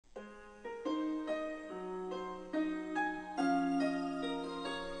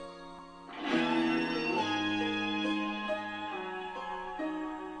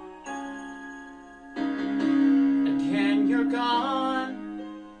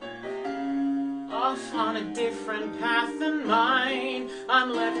off on a different path than mine.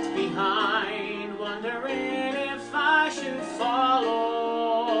 I'm left behind, wondering if I should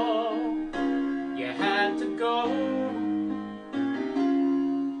follow. You had to go,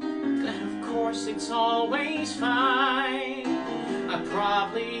 and of course it's always fine. I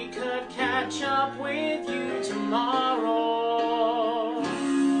probably could catch up with you tomorrow.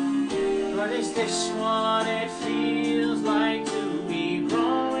 But is this what it feels like to be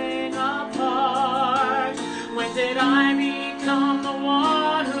growing apart? When did I become the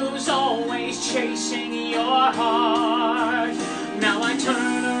one who's always chasing your heart? Now I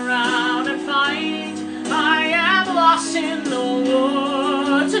turn around and find I am lost in the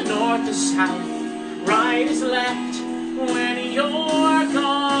woods. North to south, right is left when you're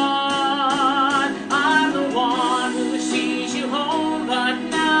gone. I'm the one who sees you home, but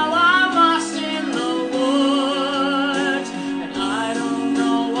now I'm lost in the woods, and I don't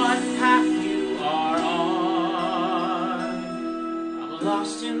know what path you are on. I'm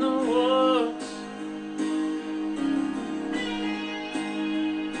lost in the woods.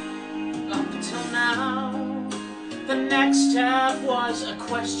 Up until now, the next step was a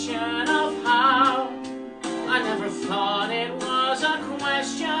question of how. I never thought it was a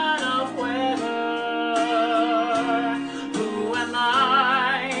question of whether. Who am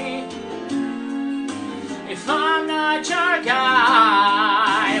I if I'm not your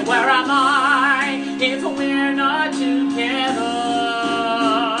guy? Where am I if we're not together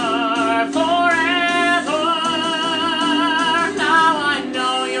forever? Now I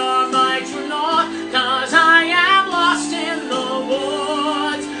know you're my true north, 'cause I am lost in the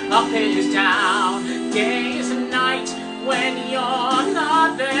woods. Up is down, day is night when you're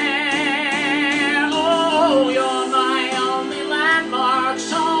not there. Oh, you're my only landmark,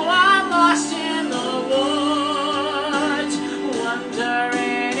 so I'm lost in the woods,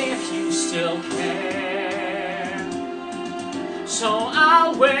 wondering if you still care. So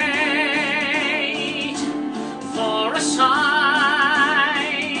I'll wait.